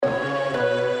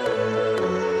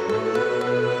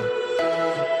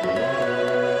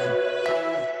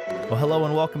Hello,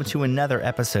 and welcome to another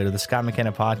episode of the Scott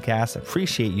McKenna Podcast.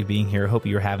 Appreciate you being here. Hope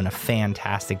you're having a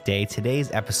fantastic day.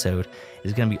 Today's episode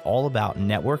is going to be all about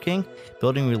networking,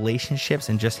 building relationships,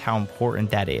 and just how important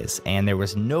that is. And there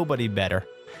was nobody better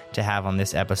to have on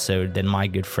this episode than my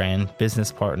good friend,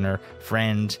 business partner,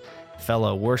 friend,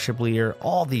 fellow worship leader,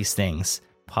 all these things,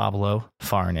 Pablo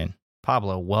Farnan.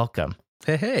 Pablo, welcome.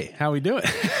 Hey, how we doing?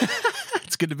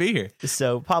 It's good to be here.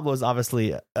 So Pablo is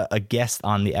obviously a guest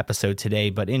on the episode today,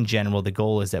 but in general, the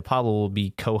goal is that Pablo will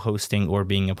be co-hosting or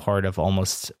being a part of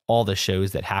almost all the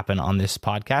shows that happen on this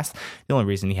podcast. The only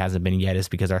reason he hasn't been yet is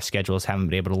because our schedules haven't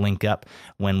been able to link up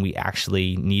when we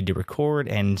actually need to record,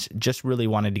 and just really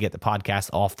wanted to get the podcast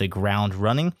off the ground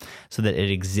running so that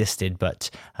it existed, but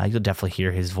you'll definitely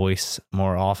hear his voice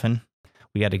more often.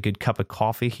 We got a good cup of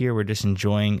coffee here. We're just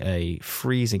enjoying a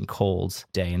freezing cold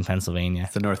day in Pennsylvania.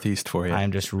 It's the Northeast for you.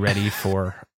 I'm just ready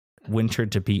for winter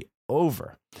to be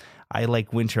over. I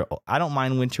like winter. I don't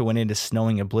mind winter when it is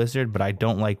snowing a blizzard, but I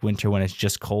don't like winter when it's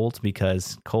just cold,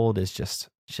 because cold is just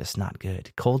not good.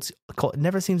 Cold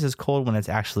never seems as cold when it's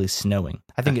actually snowing.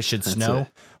 I think it should snow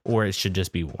or it should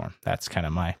just be warm. That's kind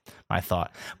of my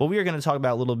thought. Well, we are going to talk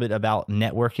about a little bit about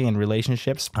networking and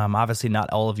relationships. Obviously,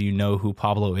 not all of you know who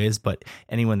Pablo is, but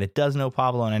anyone that does know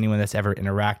Pablo and anyone that's ever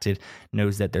interacted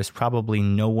knows that there's probably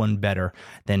no one better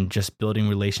than just building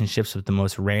relationships with the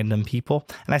most random people.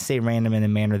 And I say random in a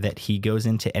manner that he goes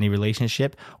into any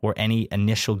relationship or any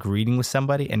initial greeting with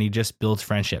somebody and he just builds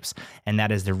friendships. And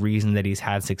that is the reason that he's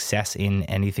had success in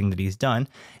anything that he's done.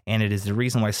 And it is the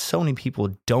reason why so many people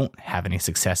don't have any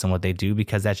success in what they do,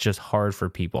 because that's just hard for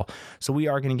people. So we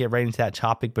are going to get right into that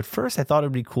topic. But first, I thought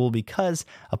it'd be cool, because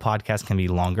a podcast can be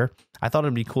longer. I thought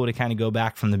it'd be cool to kind of go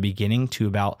back from the beginning to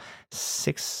about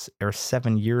 6 or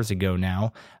 7 years ago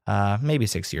now, maybe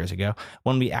 6 years ago,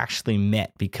 when we actually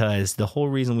met, because the whole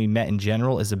reason we met in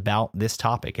general is about this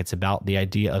topic. It's about the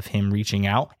idea of him reaching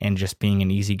out and just being an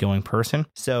easygoing person.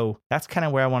 So that's kind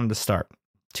of where I wanted to start.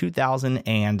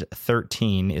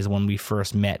 2013 is when we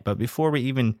first met. But before we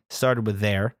even started with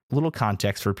there, a little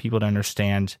context for people to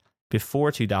understand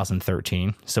before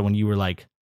 2013. So when you were like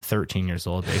 13 years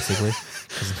old, basically.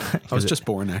 I was just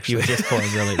born, actually. You were just born,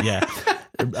 really, yeah.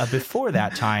 Before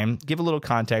that time, give a little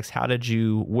context. How did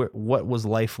you, what was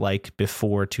life like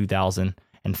before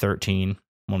 2013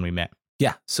 when we met?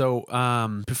 Yeah. So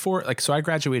so I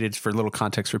graduated, for a little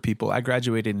context for people, I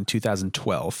graduated in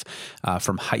 2012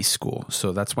 from high school.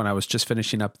 So that's when I was just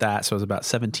finishing up that. So I was about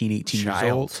 17, 18 years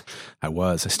old.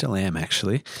 I still am,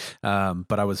 actually.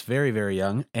 But I was very, very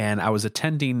young, and I was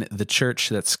attending the church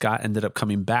that Scott ended up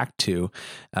coming back to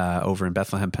over in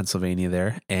Bethlehem, Pennsylvania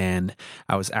there. And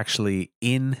I was actually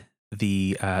in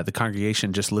the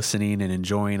congregation, just listening and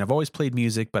enjoying. I've always played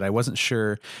music, but I wasn't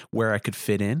sure where I could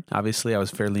fit in. Obviously, I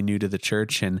was fairly new to the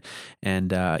church, and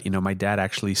my dad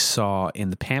actually saw in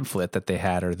the pamphlet that they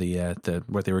had, or the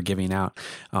what they were giving out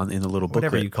in the little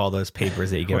booklet. Whatever you call those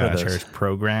papers that you give out of church,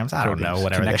 programs. I don't know,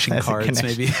 whatever. Connection cards,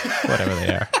 maybe. Whatever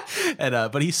they are.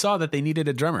 And but he saw that they needed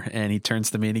a drummer, and he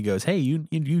turns to me and he goes, "Hey, you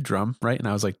drum, right?" And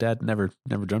I was like, "Dad, never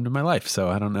drummed in my life, so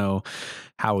I don't know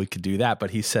how we could do that."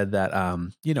 But he said that,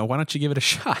 why don't you give it a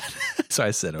shot? So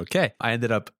I said, okay. I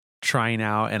ended up trying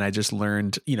out, and I just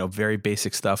learned, very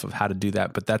basic stuff of how to do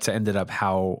that. But that's ended up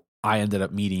how I ended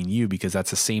up meeting you, because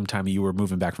that's the same time you were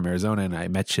moving back from Arizona, and I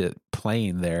met you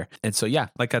playing there. And so, yeah,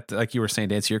 like you were saying,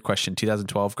 to answer your question,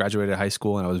 2012, graduated high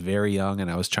school, and I was very young,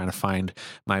 and I was trying to find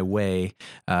my way,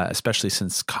 especially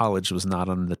since college was not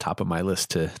on the top of my list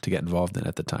to get involved in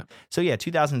at the time. So yeah,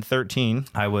 2013,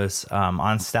 I was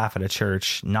on staff at a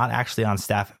church, not actually on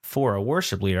staff for a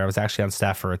worship leader. I was actually on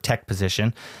staff for a tech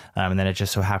position. And then it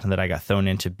just so happened that I got thrown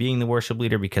into being the worship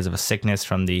leader because of a sickness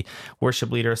from the worship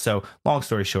leader. So long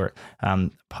story short,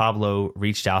 Pablo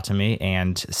reached out to me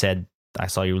and said, I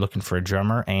saw you were looking for a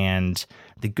drummer. And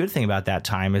the good thing about that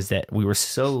time is that we were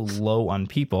so low on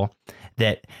people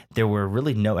that there were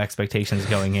really no expectations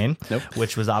going in,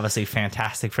 which was obviously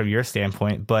fantastic from your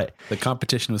standpoint. But the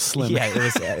competition was slim. Yeah, it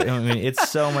was. I mean, it's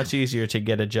so much easier to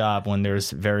get a job when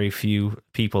there's very few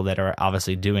people that are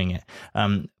obviously doing it.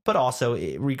 But also,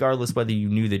 regardless whether you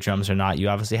knew the drums or not, you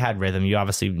obviously had rhythm. You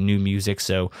obviously knew music.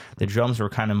 So the drums were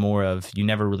kind of more of, you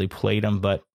never really played them,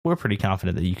 but we're pretty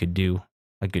confident that you could do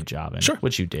a good job in it,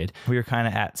 which you did. We were kind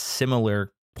of at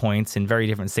similar points in very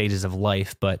different stages of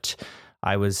life, but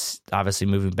I was obviously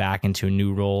moving back into a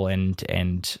new role,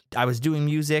 and I was doing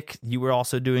music. You were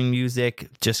also doing music,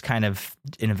 just kind of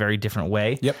in a very different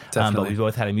way. Yep, definitely. But we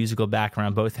both had a musical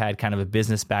background, both had kind of a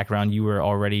business background. You were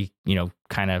already,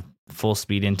 kind of full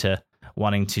speed into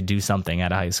wanting to do something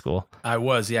out of high school. I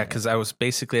was, yeah, because I was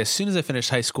basically, as soon as I finished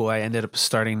high school, I ended up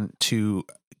starting to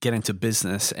get into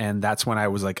business. And that's when I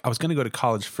was like, I was going to go to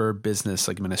college for business,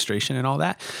 like administration and all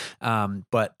that.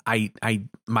 But I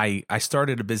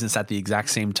started a business at the exact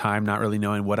same time, not really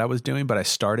knowing what I was doing, but I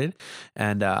started.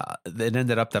 And it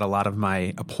ended up that a lot of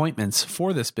my appointments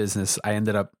for this business,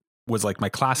 was like my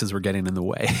classes were getting in the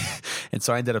way. And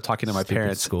so I ended up talking to my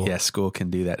parents. School. Yeah, school can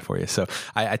do that for you. So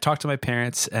I talked to my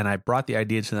parents and I brought the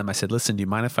idea to them. I said, listen, do you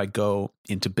mind if I go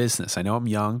into business? I know I'm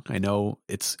young. I know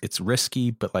it's risky,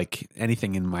 but like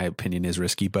anything in my opinion is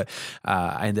risky. But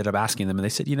I ended up asking them and they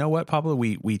said, you know what, Pablo,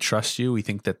 we trust you. We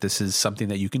think that this is something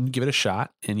that you can give it a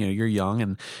shot, and you're young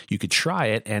and you could try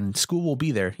it, and school will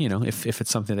be there, if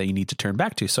it's something that you need to turn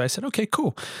back to. So I said, okay,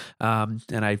 cool. And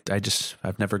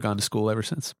I've never gone to school ever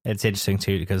since. It's interesting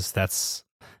too, because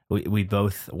we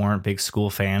both weren't big school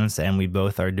fans, and we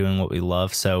both are doing what we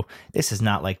love. So this is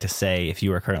not like to say if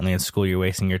you are currently in school, you're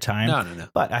wasting your time. No.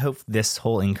 But I hope this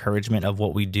whole encouragement of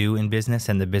what we do in business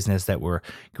and the business that we're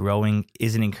growing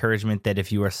is an encouragement that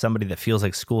if you are somebody that feels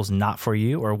like school's not for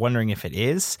you or wondering if it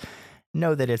is,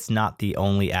 know that it's not the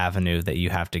only avenue that you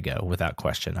have to go, without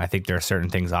question. I think there are certain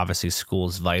things obviously school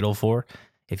is vital for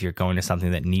if you're going to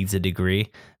something that needs a degree,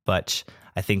 but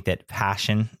I think that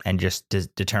passion and just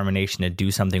determination to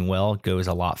do something well goes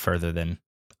a lot further than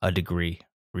a degree,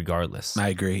 regardless. I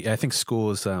agree. I think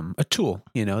school is a tool,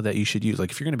 that you should use.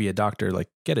 Like if you're going to be a doctor, like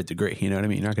get a degree, you know what I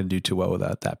mean? You're not going to do too well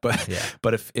without that. But yeah.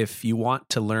 But if you want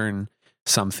to learn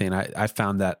something, I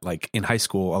found that like in high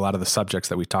school, a lot of the subjects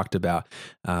that we talked about,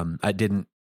 I didn't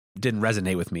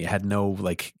resonate with me. It had no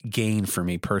like gain for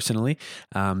me personally.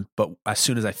 But as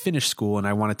soon as I finished school and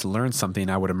I wanted to learn something,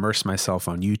 I would immerse myself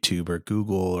on YouTube or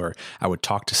Google, or I would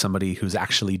talk to somebody who's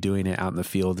actually doing it out in the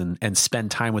field and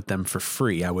spend time with them for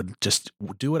free. I would just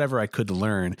do whatever I could to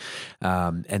learn.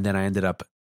 And then I ended up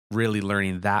really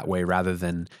learning that way rather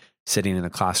than sitting in a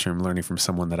classroom learning from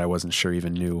someone that I wasn't sure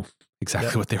even knew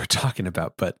exactly what they were talking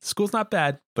about. But school's not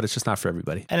bad, but it's just not for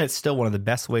everybody. And it's still one of the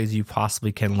best ways you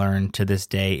possibly can learn to this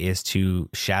day is to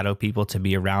shadow people, to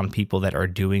be around people that are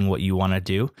doing what you want to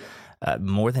do.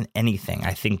 More than anything,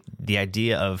 I think the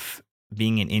idea of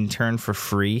being an intern for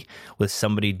free with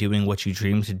somebody doing what you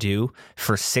dream to do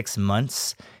for 6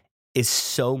 months is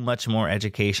so much more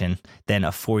education than a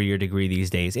 4-year degree these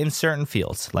days in certain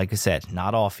fields. Like I said,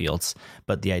 not all fields,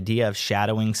 but the idea of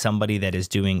shadowing somebody that is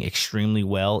doing extremely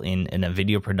well in a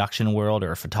video production world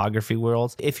or a photography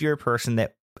world. If you're a person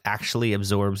that actually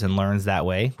absorbs and learns that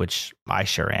way, which I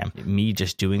sure am, me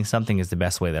just doing something is the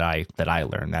best way that I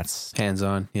learn. That's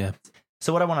hands-on. Yeah.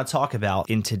 So what I want to talk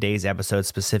about in today's episode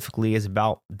specifically is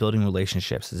about building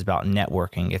relationships. It's about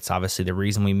networking. It's obviously the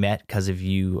reason we met, because of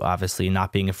you obviously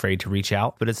not being afraid to reach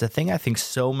out. But it's a thing I think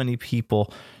so many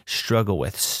people struggle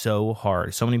with so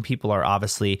hard. So many people are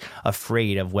obviously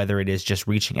afraid of whether it is just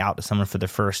reaching out to someone for the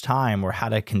first time or how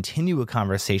to continue a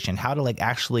conversation, how to like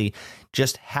actually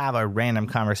just have a random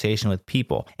conversation with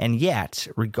people. And yet,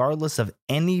 regardless of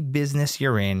any business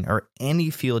you're in or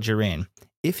any field you're in,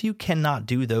 if you cannot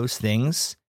do those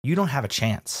things, you don't have a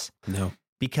chance. No.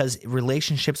 Because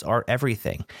relationships are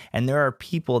everything. And there are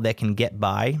people that can get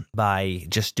by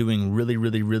just doing really,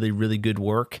 really, really, really good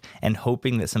work and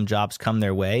hoping that some jobs come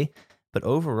their way. But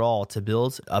overall, to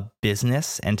build a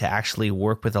business and to actually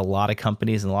work with a lot of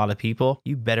companies and a lot of people,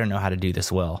 you better know how to do this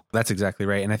well. That's exactly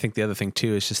right. And I think the other thing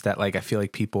too is just that, like, I feel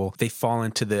like people, they fall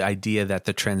into the idea that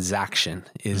the transaction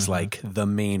is like the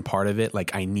main part of it.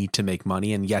 Like, I need to make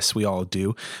money. And yes, we all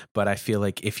do. But I feel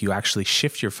like if you actually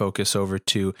shift your focus over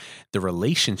to the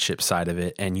relationship side of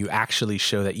it, and you actually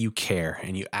show that you care,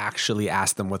 and you actually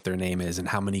ask them what their name is and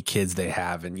how many kids they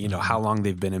have, and, you know, how long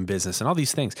they've been in business and all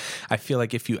these things, I feel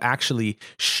like if you actually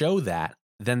show that,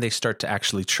 then they start to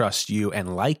actually trust you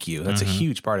and like you. That's a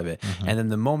huge part of it. And then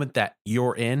the moment that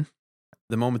you're in,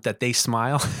 the moment that they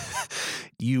smile,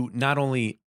 you not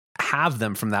only have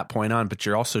them from that point on, but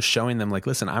you're also showing them like,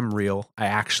 listen, I'm real. I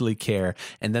actually care.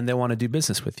 And then they want to do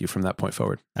business with you from that point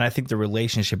forward. And I think the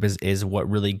relationship is what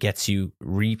really gets you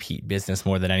repeat business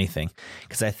more than anything.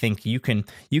 Because I think you can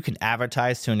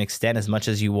advertise to an extent as much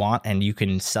as you want, and you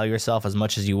can sell yourself as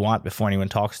much as you want before anyone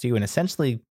talks to you. And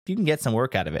essentially you can get some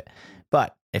work out of it.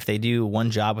 But if they do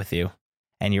one job with you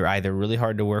and you're either really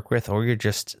hard to work with or you're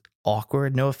just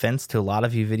awkward, no offense to a lot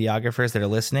of you videographers that are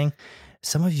listening,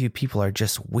 some of you people are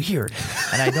just weird.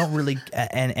 And I don't really,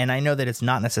 and I know that it's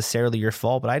not necessarily your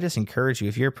fault, but I just encourage you,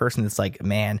 if you're a person that's like,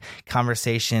 man,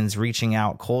 conversations, reaching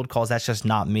out, cold calls, that's just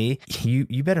not me, you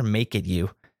better make it you.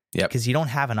 Yeah, because you don't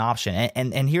have an option.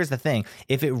 And here's the thing.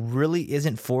 If it really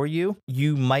isn't for you,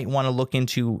 you might want to look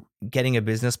into getting a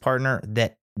business partner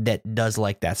that that does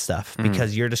like that stuff,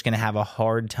 because you're just going to have a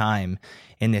hard time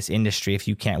in this industry if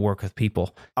you can't work with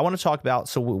people. I want to talk about,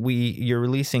 so you're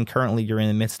releasing currently, you're in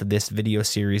the midst of this video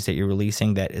series that you're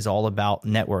releasing that is all about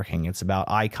networking. It's about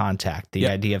eye contact, the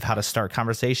idea of how to start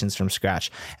conversations from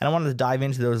scratch. And I wanted to dive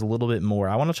into those a little bit more.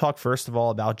 I want to talk first of all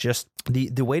about just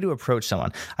the way to approach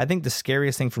someone. I think the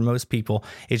scariest thing for most people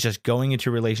is just going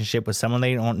into a relationship with someone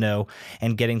they don't know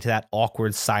and getting to that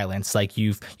awkward silence. Like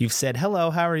you've said, hello,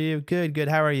 how are you? Good.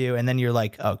 How are you? And then you're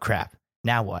like, oh crap.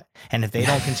 Now what? And if they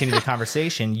don't continue the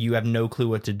conversation, you have no clue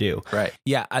what to do. Right.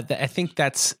 Yeah. I think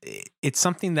it's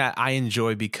something that I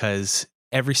enjoy because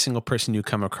every single person you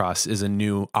come across is a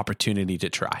new opportunity to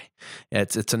try.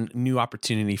 It's a new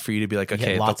opportunity for you to be like,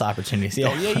 okay, lots of opportunities.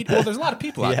 Yeah. Well, there's a lot of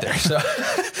people out there. So,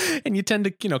 and you tend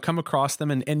to, come across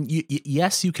them and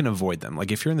yes, you can avoid them. Like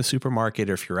if you're in the supermarket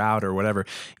or if you're out or whatever,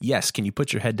 yes. Can you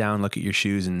put your head down, look at your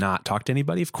shoes and not talk to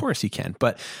anybody? Of course you can.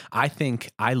 But I think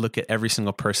I look at every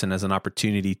single person as an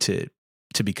opportunity to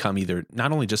become either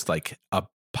not only just like a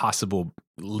possible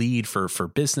lead for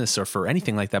business or for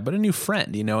anything like that, but a new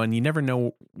friend, and you never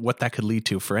know what that could lead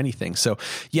to for anything. So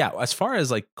yeah, as far as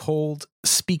like cold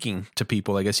speaking to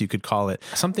people, I guess you could call it,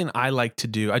 something I like to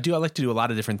do. I like to do a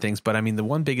lot of different things, but I mean, the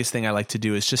one biggest thing I like to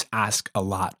do is just ask a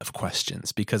lot of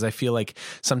questions, because I feel like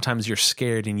sometimes you're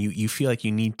scared and you feel like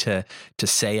you need to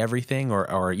say everything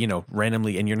or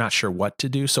randomly, and you're not sure what to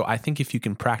do. So I think if you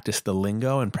can practice the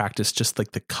lingo and practice just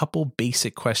like the couple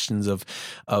basic questions of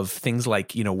things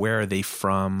like, where are they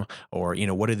from, or,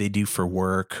 what do they do for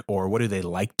work, or what do they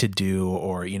like to do,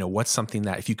 or, what's something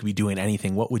that if you could be doing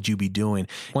anything, what would you be doing?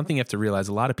 One thing you have to realize,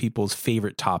 a lot of people's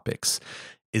favorite topics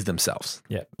is themselves.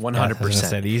 Yeah,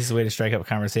 100%. The easiest way to strike up a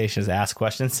conversation is ask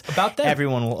questions about them.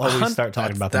 Everyone will always start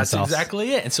talking about themselves. That's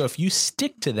exactly it. And so if you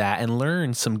stick to that and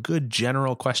learn some good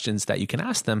general questions that you can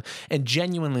ask them and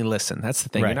genuinely listen, that's the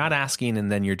thing. Right. You're not asking and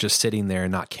then you're just sitting there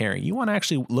and not caring. You want to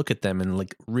actually look at them and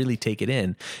like really take it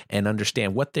in and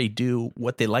understand what they do,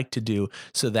 what they like to do,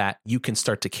 so that you can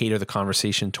start to cater the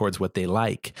conversation towards what they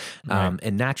like. Right.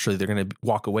 And naturally they're going to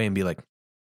walk away and be like,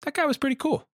 that guy was pretty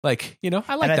cool. Like,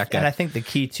 I like that guy. And I think the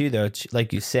key too, though,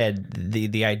 like you said,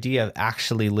 the idea of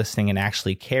actually listening and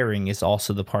actually caring is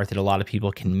also the part that a lot of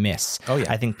people can miss. Oh,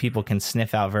 yeah. I think people can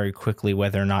sniff out very quickly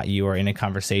whether or not you are in a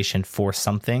conversation for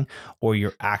something or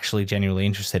you're actually genuinely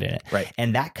interested in it. Right.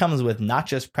 And that comes with not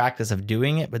just practice of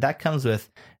doing it, but that comes with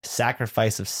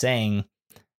sacrifice of saying,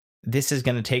 this is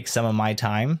going to take some of my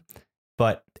time,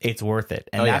 but it's worth it.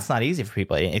 And that's not easy for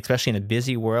people, especially in a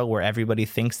busy world where everybody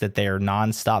thinks that they're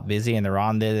nonstop busy and they're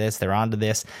on to this, they're on to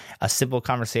this. A simple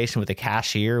conversation with a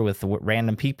cashier, with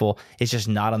random people, is just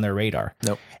not on their radar.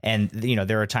 Nope. And,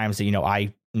 there are times that,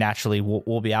 I naturally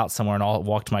we'll be out somewhere and I'll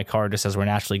walk to my car just as we're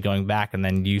naturally going back, and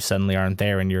then you suddenly aren't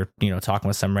there and you're talking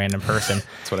with some random person.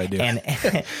 That's what I do.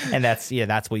 And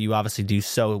that's what you obviously do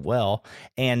so well.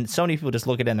 And so many people just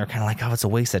look at it and they're kind of like, oh, it's a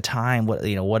waste of time. What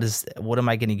am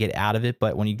I going to get out of it?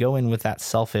 But when you go in with that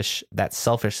selfish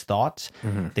thought,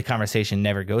 the conversation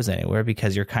never goes anywhere,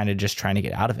 because you're kind of just trying to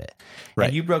get out of it. Right.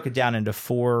 And you broke it down into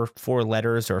four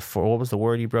letters, or what was the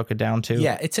word you broke it down to?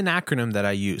 Yeah, it's an acronym that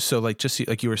I use. So like, just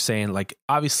like you were saying, like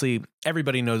obviously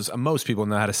everybody knows, most people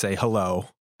know how to say hello,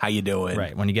 how you doing?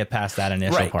 Right. When you get past that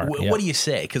initial part. What do you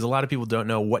say? Because a lot of people don't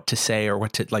know what to say or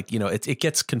what to, like, it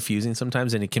gets confusing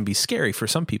sometimes, and it can be scary for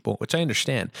some people, which I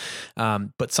understand.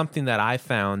 But something that I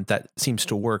found that seems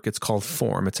to work, it's called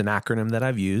FORM. It's an acronym that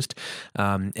I've used.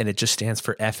 And it just stands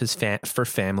for F is for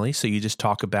family. So you just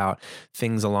talk about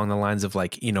things along the lines of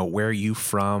like, where are you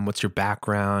from? What's your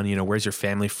background? Where's your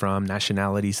family from?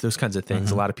 Nationalities, those kinds of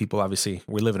things. A lot of people, obviously,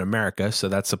 we live in America. So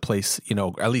that's a place,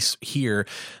 at least here,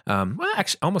 well,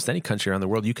 actually, almost any country around the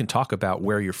world, you can talk about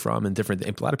where you're from and different.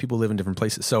 A lot of people live in different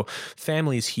places. So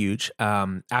family is huge.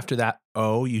 After that,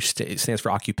 O, it stands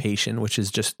for occupation, which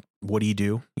is just, what do you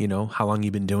do? How long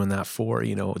you been doing that for?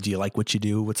 Do you like what you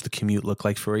do? What's the commute look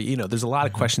like for you? There's a lot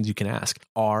of questions you can ask.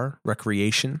 R,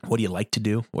 recreation. What do you like to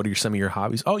do? What are some of your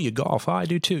hobbies? Oh, you golf. Oh, I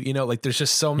do too. Like there's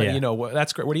just so many,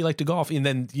 that's great. Where do you like to golf? And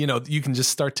then, you can just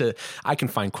start to, I can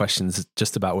find questions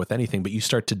just about with anything, but you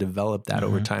start to develop that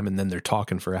over time, and then they're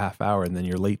talking for a half hour and then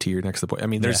you're late to your next appointment. I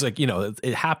mean, there's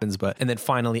it happens, and then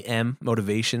finally M,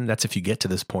 motivation. That's if you get to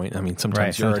this point. I mean,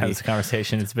 sometimes you're already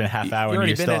conversation. It's been a half hour You and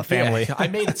you're still at family. Yeah, I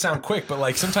made it sound quick, but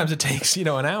like sometimes it takes, an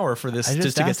hour for this I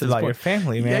just to get asked to this about point. your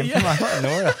family, man. Yeah. Come on,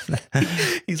 Nora.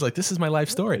 He's like, this is my life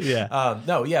story. Yeah.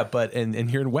 But and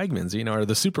here in Wegmans, or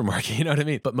the supermarket, you know what I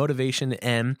mean? But motivation,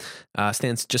 M,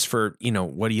 stands just for,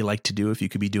 what do you like to do? If you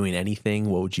could be doing anything,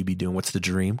 what would you be doing? What's the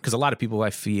dream? Because a lot of people I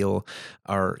feel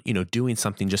are, doing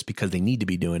something just because they need to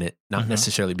be doing it, not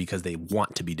necessarily because they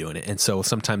want to be doing it. And so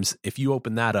sometimes if you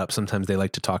open that up, sometimes they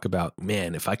like to talk about,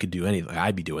 man, if I could do anything,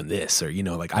 I'd be doing this, or,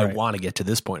 I want to get to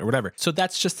this point or whatever. So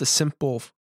that's just a simple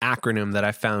acronym that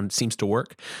I found seems to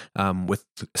work with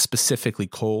specifically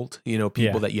cold,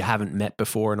 people that you haven't met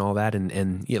before and all that.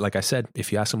 And yeah, like I said,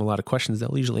 if you ask them a lot of questions,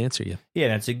 they'll usually answer you. Yeah,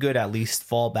 and it's a good at least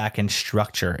fallback and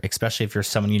structure, especially if you're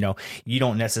someone, you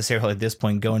don't necessarily at this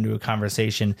point go into a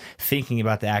conversation thinking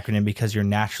about the acronym because you're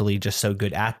naturally just so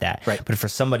good at that. Right. But for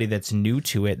somebody that's new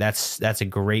to it, that's a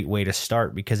great way to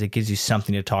start because it gives you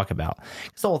something to talk about.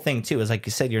 Because the whole thing too is, like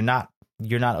you said, you're not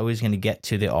always going to get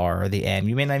to the R or the M.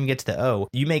 You may not even get to the O.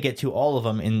 You may get to all of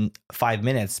them in 5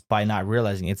 minutes by not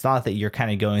realizing. It's not that you're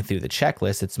kind of going through the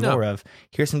checklist. It's more of,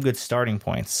 here's some good starting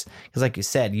points. Because like you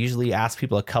said, usually ask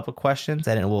people a couple questions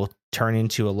and it will turn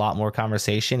into a lot more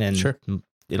conversation and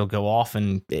it'll go off.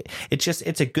 And it's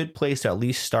a good place to at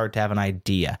least start to have an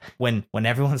idea. When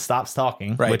everyone stops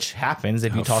talking, which happens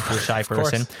if you talk to a shy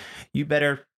person, you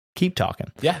better keep talking.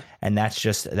 Yeah. And that's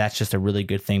just a really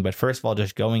good thing. But first of all,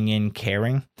 just going in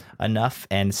caring enough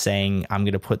and saying, I'm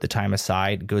going to put the time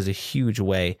aside goes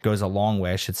a long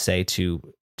way, I should say, to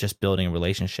just building a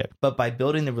relationship. But by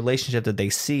building the relationship that they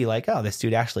see, like, oh, this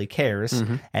dude actually cares.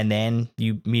 And then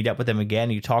you meet up with them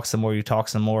again, you talk some more,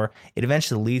 it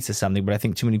eventually leads to something. But I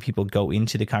think too many people go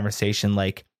into the conversation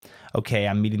like, okay,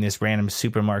 I'm meeting this random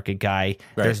supermarket guy.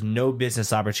 Right. There's no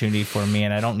business opportunity for me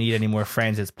and I don't need any more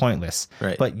friends. It's pointless.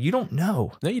 Right. But you don't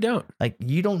know. No, you don't. Like,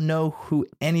 you don't know who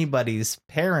anybody's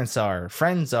parents are,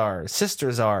 friends are,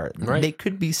 sisters are. Right. They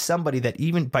could be somebody that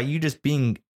even by you just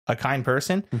being a kind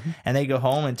person and they go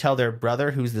home and tell their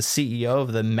brother who's the CEO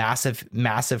of the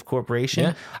massive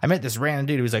corporation, I met this random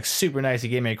dude who was like super nice. He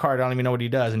gave me a card. I don't even know what he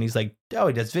does. And he's like, oh,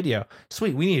 he does video.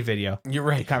 Sweet. We need video. You're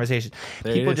right. Conversation.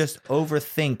 There People just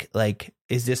overthink, like,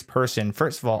 is this person,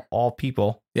 first of all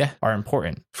people are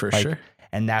important. For sure.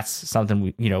 And that's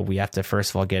something we have to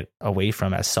first of all get away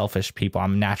from as selfish people.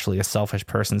 I'm naturally a selfish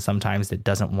person sometimes that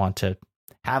doesn't want to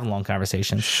have long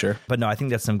conversations. Sure. But no, I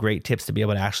think that's some great tips to be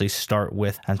able to actually start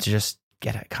with and to just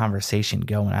get a conversation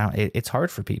going out. It's hard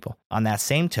for people. On that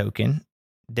same token,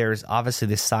 there's obviously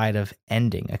the side of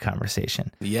ending a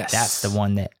conversation. Yes. That's the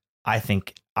one that I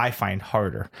think I find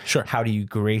harder. Sure. How do you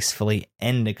gracefully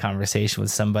end a conversation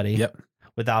with somebody? Yep.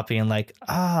 Without being like,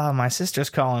 my sister's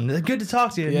calling. Good to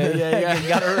talk to you. Yeah. You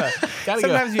gotta run.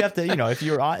 Sometimes go. you have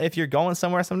to, if you're going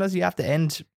somewhere, sometimes you have to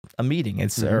end a meeting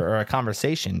or a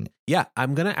conversation. Yeah,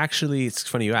 I'm going to actually, it's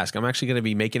funny you ask, I'm actually going to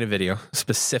be making a video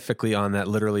specifically on that,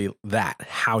 literally that,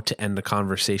 how to end a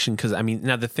conversation. Because I mean,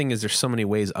 now the thing is there's so many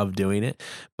ways of doing it,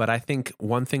 but I think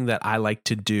one thing that I like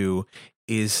to do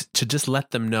is to just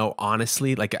let them know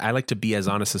honestly, like I like to be as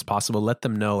honest as possible, let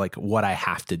them know like what I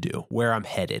have to do, where I'm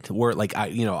headed, where like I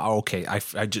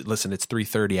just, listen, it's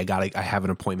 3:30. I have an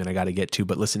appointment I got to get to,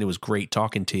 but listen, it was great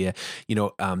talking to you.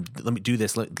 Let me do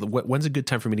this. When's a good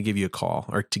time for me to give you a call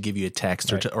or to give you a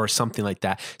text or something like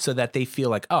that, so that they feel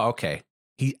like, oh, okay,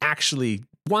 he actually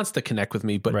wants to connect with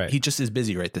me, but he just is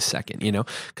busy right this second,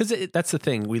 because that's the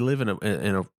thing. We live in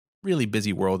a really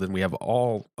busy world, and we have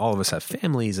all of us have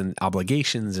families and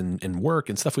obligations and work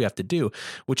and stuff we have to do,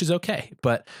 which is okay.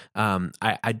 But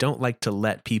I don't like to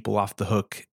let people off the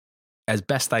hook as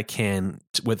best I can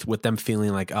with them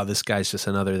feeling like, oh, this guy's just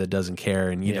another that doesn't care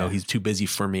and he's too busy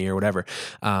for me or whatever.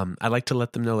 I like to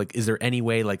let them know, like, is there any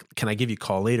way, like, can I give you a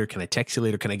call later? Can I text you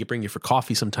later? Can I bring you for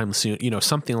coffee sometime soon?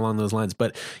 Something along those lines.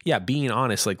 But yeah, being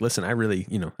honest, like, listen, I really,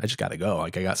 I just got to go.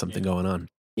 Like, I got something going on.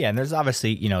 Yeah, and there's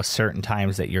obviously, certain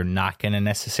times that you're not going to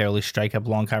necessarily strike up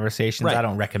long conversations. Right. I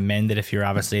don't recommend that if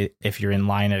you're in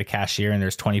line at a cashier and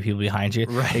there's 20 people behind you,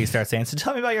 you start saying, so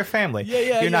tell me about your family.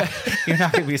 You're not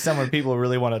going to be someone people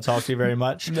really want to talk to very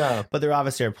much. No. But there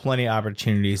obviously are plenty of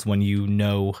opportunities when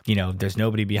there's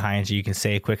nobody behind you. You can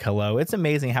say a quick hello. It's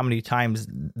amazing how many times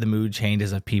the mood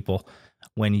changes of people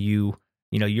when you're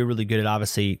really good at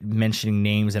obviously mentioning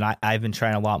names. And I've been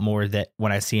trying a lot more that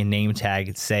when I see a name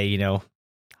tag, say,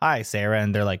 hi, Sarah.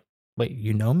 And they're like, wait,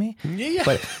 you know me? Yeah.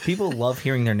 But people love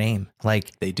hearing their name.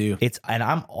 Like, they do. And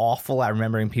I'm awful at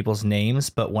remembering people's names,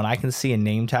 but when I can see a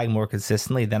name tag more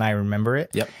consistently, then I remember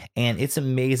it. Yep. And it's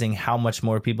amazing how much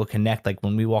more people connect. Like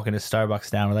when we walk into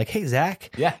Starbucks now, we're like, hey, Zach.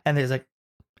 Yeah. And there's like,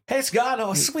 hey Scott,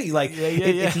 oh sweet. Like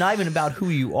it's not even about who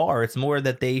you are. It's more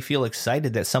that they feel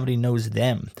excited that somebody knows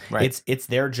them. Right. It's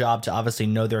their job to obviously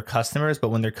know their customers, but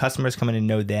when their customers come in and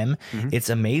know them, it's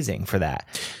amazing for that.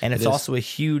 And it's also a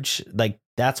huge, like,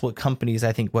 that's what companies,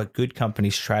 I think what good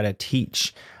companies try to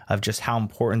teach of just how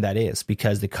important that is,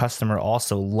 because the customer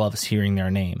also loves hearing their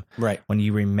name. Right. When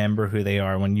you remember who they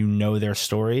are, when you know their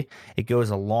story, it goes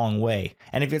a long way.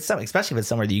 And if it's something, especially if it's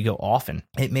somewhere that you go often,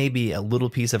 it may be a little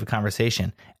piece of a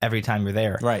conversation every time you're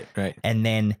there. Right. And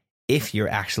then if you're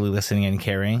actually listening and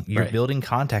caring, you're building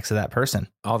context to that person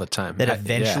all the time. That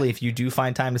eventually, if you do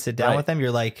find time to sit down with them,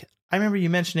 you're like, I remember you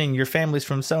mentioning your family's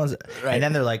from so-and-so. And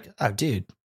then they're like, oh, dude,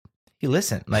 you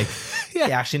listen, like he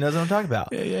actually knows what I'm talking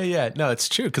about. Yeah. No, it's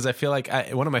true. Cause I feel like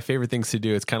one of my favorite things to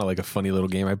do, it's kind of like a funny little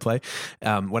game I play.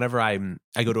 Whenever I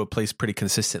go to a place pretty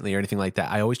consistently or anything like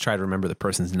that, I always try to remember the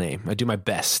person's name. I do my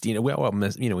best,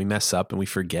 we mess up and we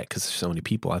forget cause there's so many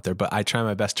people out there, but I try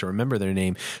my best to remember their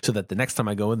name so that the next time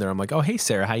I go in there, I'm like, oh, hey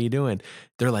Sarah, how you doing?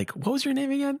 They're like, what was your name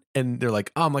again? And they're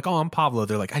like, oh, I'm like, oh, I'm Pablo.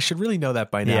 They're like, I should really know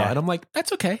that by now. And I'm like,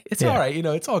 that's okay. It's all right.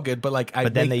 It's all good. But like,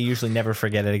 then they usually never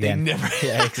forget it again.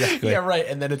 Yeah, exactly. Yeah, right.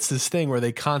 And then it's this thing where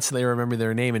they constantly remember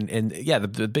their name. And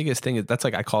the biggest thing is that's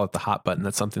like, I call it the hot button.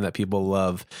 That's something that people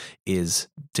love is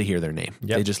to hear their name.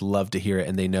 Yep. They just love to hear it.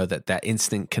 And they know that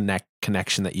instant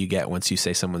connection that you get once you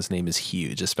say someone's name is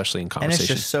huge, especially in conversation. And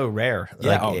it's just so rare.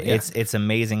 It's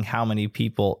amazing how many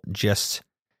people just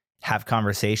have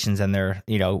conversations and they're,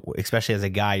 especially as a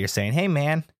guy, you're saying, hey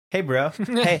man, hey bro,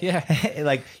 hey,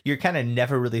 like you're kind of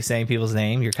never really saying people's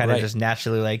name. You're kind of just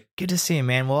naturally like, good to see you,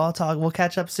 man. We'll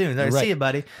catch up soon. See you,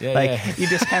 buddy. You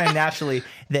just kind of naturally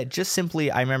that just simply,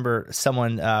 I remember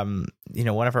someone,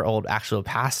 one of our old actual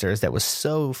pastors that was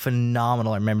so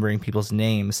phenomenal at remembering people's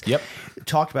names.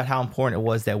 Talked about how important it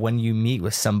was that when you meet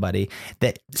with somebody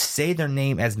that say their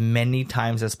name as many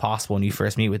times as possible when you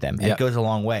first meet with them. And it goes a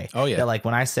long way. Oh yeah. That like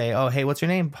when I say, oh, hey, what's your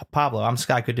name? Pablo. I'm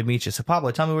Scott. Good to meet you. So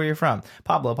Pablo, tell me where you're from.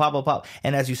 Pablo.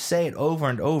 And as you say it over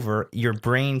and over, your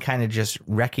brain kind of just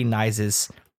recognizes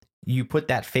you put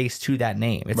that face to that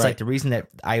name. It's like the reason that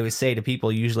I always say to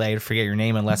people, usually I forget your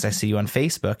name unless I see you on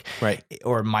Facebook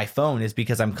or my phone, is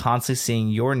because I'm constantly seeing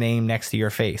your name next to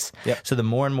your face. So the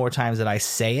more and more times that I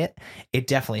say it, it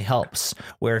definitely helps.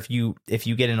 Where if you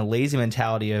get in a lazy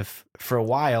mentality of for a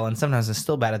while, and sometimes I'm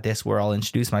still bad at this, where I'll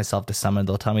introduce myself to someone,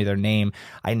 they'll tell me their name.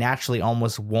 I naturally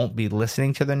almost won't be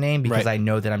listening to their name because I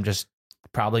know that I'm just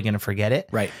probably going to forget it.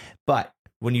 But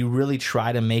when you really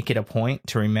try to make it a point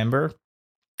to remember,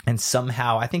 and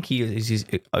somehow, I think he always used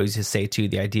to say too,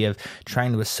 the idea of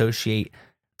trying to associate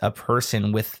a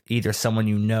person with either someone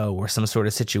you know or some sort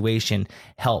of situation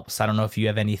helps. I don't know if you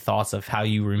have any thoughts of how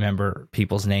you remember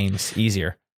people's names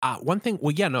easier. One thing,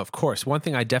 of course. One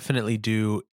thing I definitely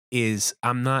do is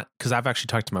because I've actually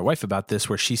talked to my wife about this,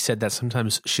 where she said that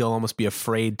sometimes she'll almost be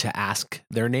afraid to ask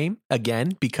their name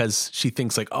again because she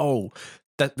thinks like, oh,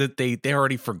 that they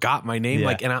already forgot my name.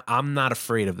 Like, and I'm not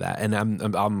afraid of that. And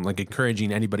I'm like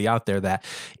encouraging anybody out there that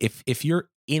if you're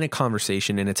in a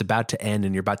conversation and it's about to end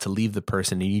and you're about to leave the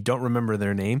person and you don't remember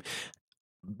their name,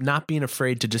 not being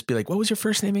afraid to just be like, what was your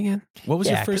first name again? What was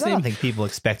your first name? I don't think people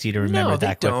expect you to remember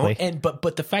that quickly. And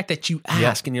but the fact that you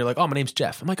ask and you're like, oh, my name's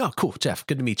Jeff. I'm like, oh, cool, Jeff.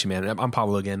 Good to meet you, man. I'm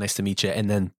Pablo again. Nice to meet you. And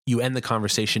then you end the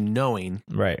conversation knowing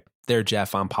they're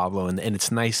Jeff, I'm Pablo. And it's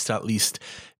nice to at least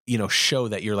show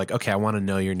that you're like, okay, I want to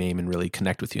know your name and really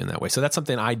connect with you in that way. So that's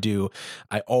something I do.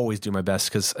 I always do my best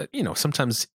because,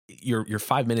 sometimes you're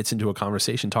 5 minutes into a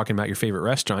conversation talking about your favorite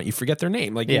restaurant, you forget their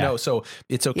name. Like, so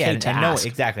it's okay to ask. No,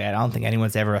 exactly. I don't think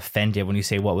anyone's ever offended when you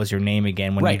say, what was your name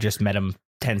again? When you just met them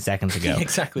 10 seconds ago.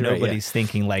 Exactly. Nobody's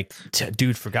thinking like,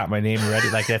 dude, forgot my name already.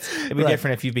 Like it'd be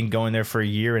different if you've been going there for a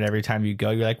year and every time you go,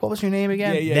 you're like, what was your name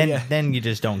again? Then you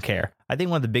just don't care. I think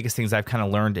one of the biggest things I've kind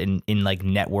of learned in like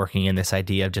networking and this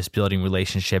idea of just building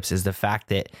relationships is the fact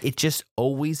that it just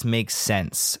always makes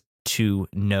sense to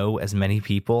know as many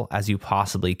people as you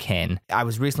possibly can. I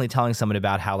was recently telling someone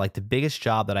about how like the biggest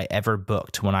job that I ever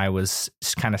booked when I was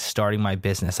kind of starting my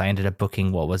business, I ended up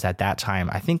booking what was at that time,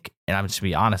 I think, and I'm just to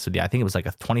be honest with you, I think it was like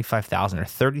a $25,000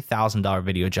 or $30,000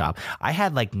 video job. I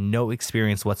had like no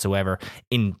experience whatsoever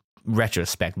in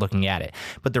retrospect looking at it.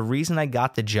 But the reason I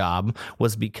got the job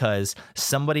was because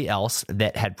somebody else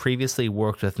that had previously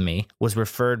worked with me was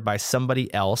referred by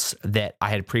somebody else that I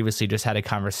had previously just had a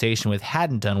conversation with,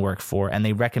 hadn't done work for, and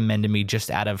they recommended me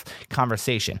just out of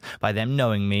conversation. By them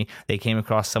knowing me, they came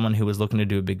across someone who was looking to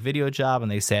do a big video job, and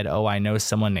they said, oh, I know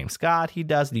someone named Scott, he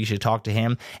does, you should talk to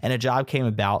him. And a job came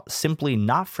about simply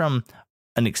not from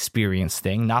an experience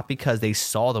thing, not because they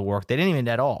saw the work, they didn't even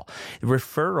at all.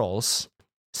 Referrals,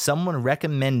 someone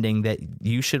recommending that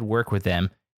you should work with them,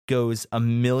 goes a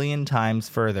million times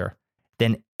further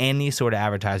than any sort of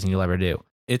advertising you'll ever do.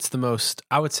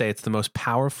 I would say it's the most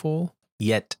powerful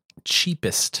yet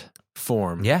cheapest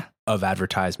form Yeah. of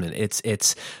advertisement.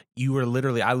 You are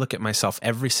literally, I look at myself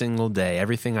every single day,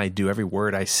 everything I do, every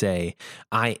word I say,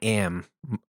 I am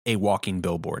a walking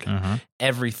billboard.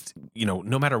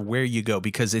 No matter where you go,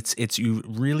 because it's you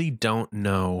really don't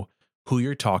know who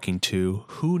you're talking to,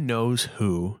 who knows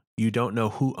who. You don't know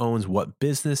who owns what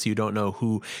business. You don't know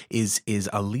who is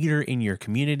a leader in your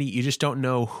community. You just don't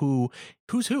know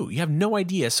who's who. You have no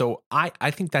idea. So I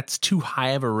think that's too high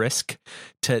of a risk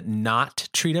to not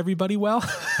treat everybody well.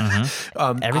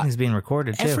 Everything's being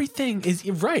recorded too. Everything is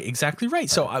right. Exactly right.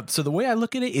 So the way I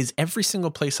look at it is every single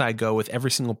place I go with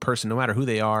every single person, no matter who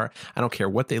they are, I don't care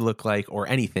what they look like or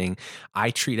anything.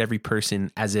 I treat every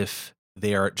person as if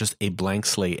they are just a blank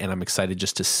slate, and I'm excited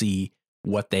just to see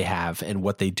what they have and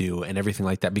what they do and everything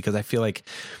like that, because I feel like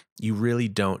you really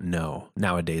don't know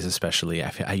nowadays, especially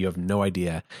you have no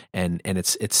idea, and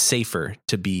it's safer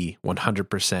to be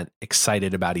 100%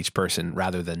 excited about each person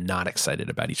rather than not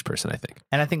excited about each person, I think.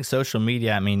 And I think social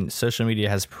media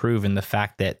has proven the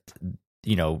fact that,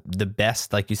 the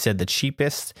best, like you said, the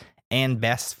cheapest and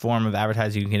best form of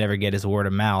advertising you can ever get is word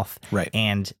of mouth. Right.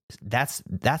 And that's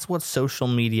what social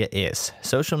media is.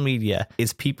 Social media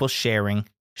is people sharing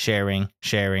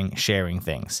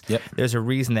things. Yep. There's a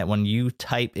reason that when you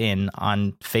type in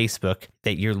on Facebook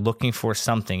that you're looking for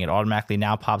something, it automatically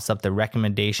now pops up the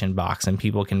recommendation box, and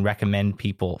people can recommend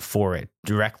people for it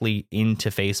directly into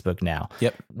Facebook now.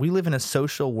 Yep. We live in a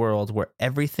social world where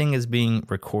everything is being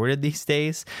recorded these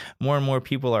days. More and more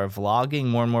people are vlogging.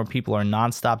 More and more people are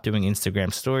nonstop doing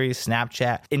Instagram stories,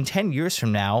 Snapchat. In 10 years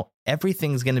from now,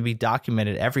 everything's going to be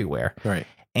documented everywhere. Right.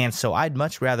 And so I'd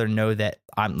much rather know that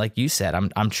like you said,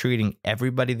 I'm treating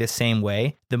everybody the same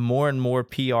way. The more and more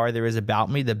PR there is about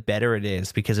me, the better it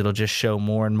is, because it'll just show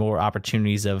more and more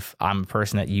opportunities of I'm a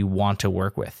person that you want to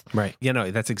work with. Right.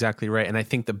 That's exactly right. And I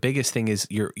think the biggest thing is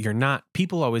you're not,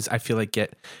 people always, I feel like,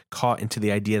 get caught into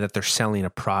the idea that they're selling a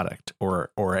product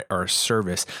or a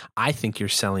service. I think you're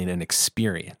selling an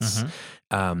experience.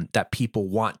 That people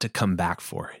want to come back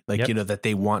for. Like,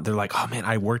 that they're like, oh man,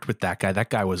 I worked with that guy. That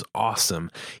guy was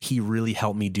awesome. He really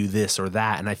helped me do this or that.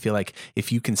 And I feel like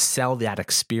if you can sell that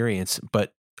experience,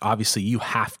 but obviously you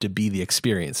have to be the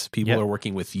experience. People are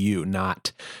working with you,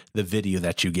 not the video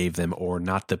that you gave them or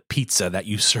not the pizza that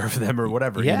you serve them or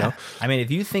whatever, I mean, if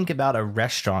you think about a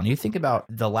restaurant, you think about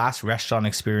the last restaurant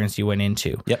experience you went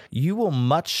into, you will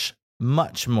much,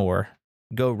 much more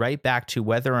go right back to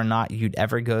whether or not you'd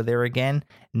ever go there again,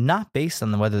 not based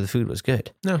on whether the food was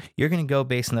good. No. You're going to go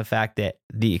based on the fact that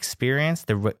the experience,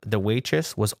 the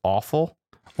waitress was awful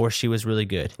or she was really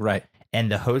good. Right. And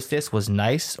the hostess was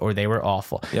nice or they were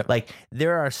awful. Yep. Like,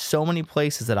 there are so many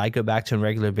places that I go back to on a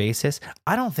regular basis.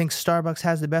 I don't think Starbucks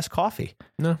has the best coffee.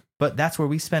 No. But that's where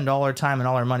we spend all our time and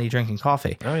all our money drinking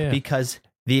coffee. Oh, yeah. Because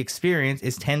the experience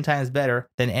is 10 times better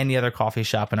than any other coffee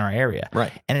shop in our area.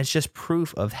 Right. And it's just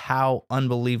proof of how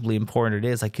unbelievably important it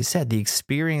is. Like you said, the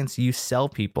experience you sell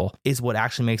people is what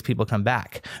actually makes people come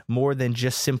back, more than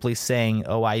just simply saying,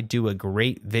 oh, I do a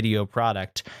great video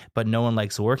product, but no one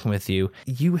likes working with you.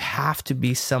 You have to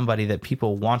be somebody that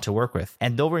people want to work with.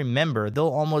 And they'll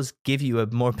almost give you a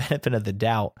more benefit of the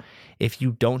doubt if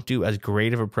you don't do as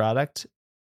great of a product,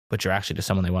 but you're actually just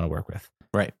someone they want to work with.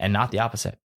 Right. And not the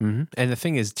opposite. Mm-hmm. And the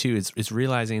thing is, too, is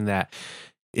realizing that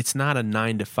it's not a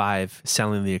 9 to 5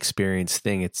 selling the experience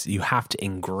thing. It's you have to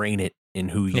ingrain it in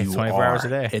who you 24 are. hours a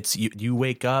day. It's you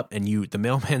wake up and the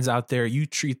mailman's out there. You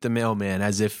treat the mailman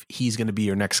as if he's going to be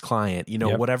your next client.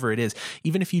 Whatever it is.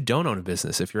 Even if you don't own a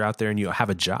business, if you're out there and you have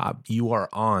a job, you are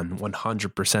on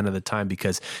 100% of the time,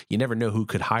 because you never know who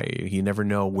could hire you. You never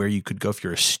know where you could go. If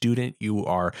you're a student, you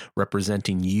are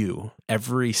representing you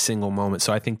every single moment.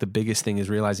 So I think the biggest thing is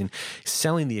realizing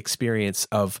selling the experience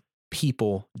of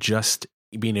people just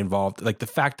being involved, like the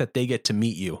fact that they get to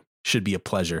meet you should be a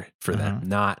pleasure for them,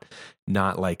 not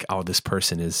like, oh, this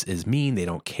person is mean, they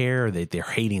don't care, they're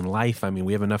hating life. I mean,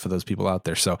 we have enough of those people out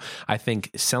there. So I think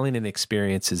selling an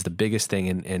experience is the biggest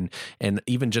thing, and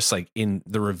even just like in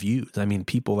the reviews, I mean,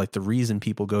 people, like, the reason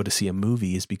people go to see a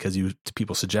movie is because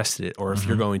people suggested it, or if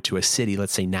you're going to a city,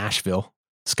 let's say Nashville,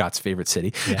 Scott's favorite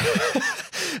city. Yeah.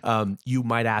 You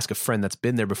might ask a friend that's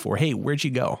been there before, hey, where'd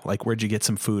you go? Like, where'd you get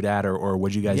some food at? Or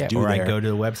what'd you guys do or there? I go to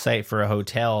the website for a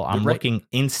hotel. I'm looking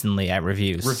instantly at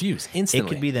reviews. Instantly. It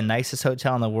could be the nicest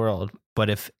hotel in the world, but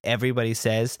if everybody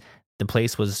says the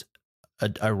place was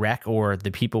a wreck or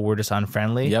the people were just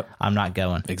unfriendly, Yep. I'm not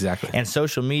going. Exactly. And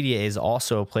social media is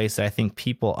also a place that I think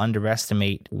people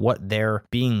underestimate what they're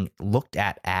being looked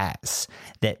at as,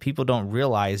 that people don't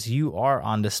realize you are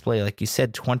on display, like you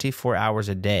said, 24 hours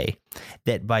a day,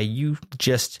 that by you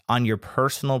just on your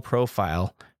personal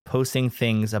profile posting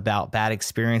things about bad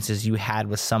experiences you had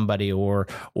with somebody or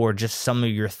just some of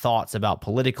your thoughts about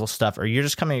political stuff, or you're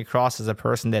just coming across as a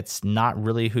person that's not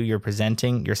really who you're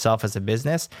presenting yourself as a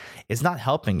business, is not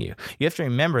helping you. You have to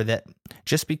remember that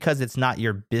just because it's not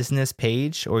your business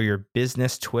page or your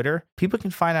business Twitter, people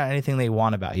can find out anything they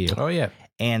want about you. Oh, yeah.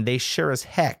 And they sure as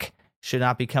heck should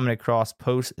not be coming across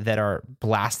posts that are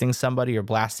blasting somebody or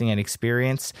blasting an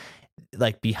experience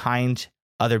like behind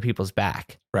other people's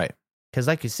back. Right. Because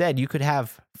like you said, you could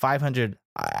have 500.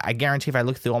 I guarantee if I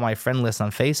look through all my friend lists on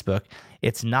Facebook,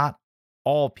 it's not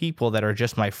all people that are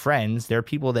just my friends. They're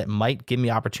people that might give me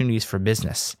opportunities for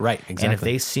business. Right, exactly. And if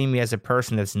they see me as a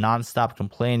person that's nonstop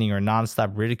complaining or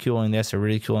nonstop ridiculing this or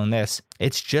ridiculing this,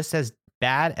 it's just as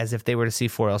bad as if they were to see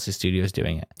 4LC Studios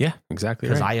doing it. Yeah, exactly.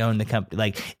 Because right. I own the company.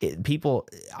 Like people,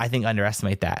 I think,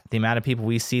 underestimate that. The amount of people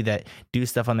we see that do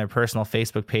stuff on their personal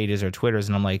Facebook pages or Twitters,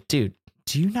 and I'm like, dude,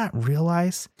 do you not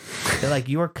realize that like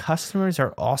your customers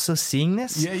are also seeing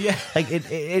this? Yeah. Like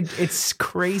it's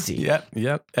crazy.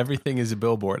 Yep. Everything is a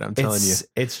billboard. I'm telling you.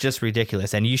 It's just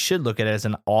ridiculous. And you should look at it as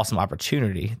an awesome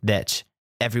opportunity that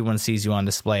everyone sees you on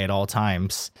display at all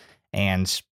times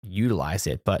and utilize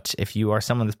it. But if you are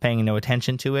someone that's paying no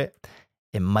attention to it,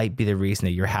 it might be the reason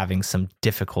that you're having some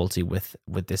difficulty with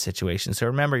this situation. So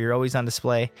remember, you're always on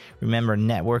display. Remember,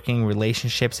 networking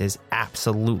relationships is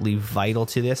absolutely vital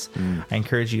to this. I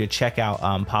encourage you to check out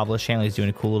Pablo Shanley is doing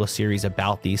a cool little series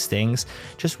about these things.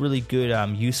 Just really good,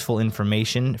 useful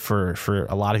information for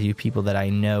a lot of you people that I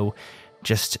know.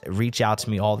 Just reach out to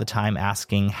me all the time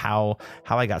asking how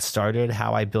I got started,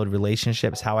 how I build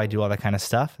relationships, how I do all that kind of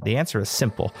stuff. The answer is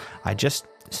simple. I just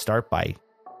start by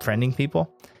friending people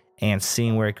and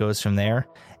seeing where it goes from there,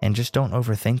 and just don't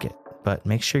overthink it, but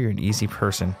make sure you're an easy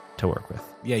person to work with.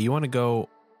 Yeah, you want to go.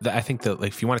 I think that like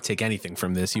if you want to take anything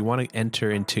from this, you want to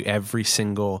enter into every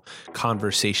single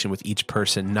conversation with each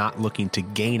person, not looking to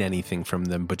gain anything from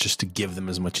them, but just to give them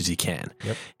as much as you can.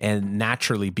 Yep. And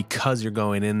naturally, because you're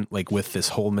going in like with this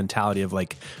whole mentality of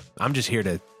like, I'm just here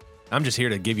to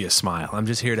give you a smile. I'm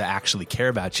just here to actually care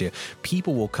about you.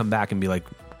 People will come back and be like,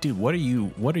 dude, what are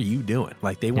you doing?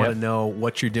 Like they want to know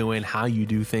what you're doing, how you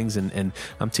do things. And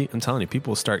I'm telling you, people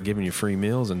will start giving you free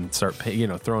meals and start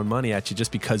throwing money at you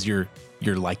just because you're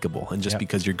likable and just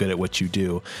because you're good at what you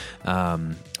do.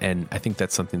 And I think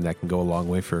that's something that can go a long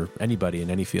way for anybody in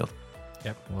any field.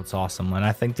 Yep. Well, it's awesome. And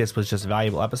I think this was just a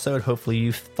valuable episode. Hopefully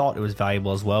you thought it was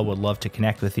valuable as well. Would love to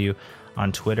connect with you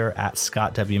on Twitter at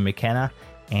Scott W. McKenna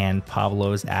and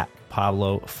Pablo's at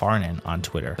Pablo Farnan on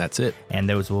Twitter. That's it. And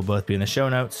those will both be in the show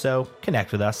notes. So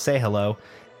connect with us, say hello,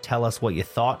 tell us what you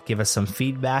thought, give us some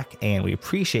feedback, and we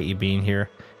appreciate you being here.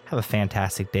 Have a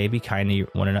fantastic day. Be kind to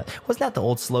one another. Wasn't that the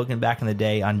old slogan back in the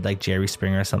day on like Jerry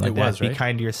Springer or something like that? Right? Be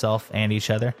kind to yourself and each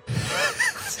other.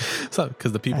 So,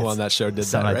 because the people on that show did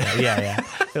that, right? Like that. Yeah.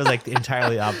 It was like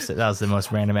entirely opposite. That was the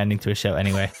most random ending to a show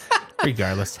anyway.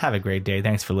 Regardless, have a great day.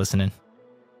 Thanks for listening.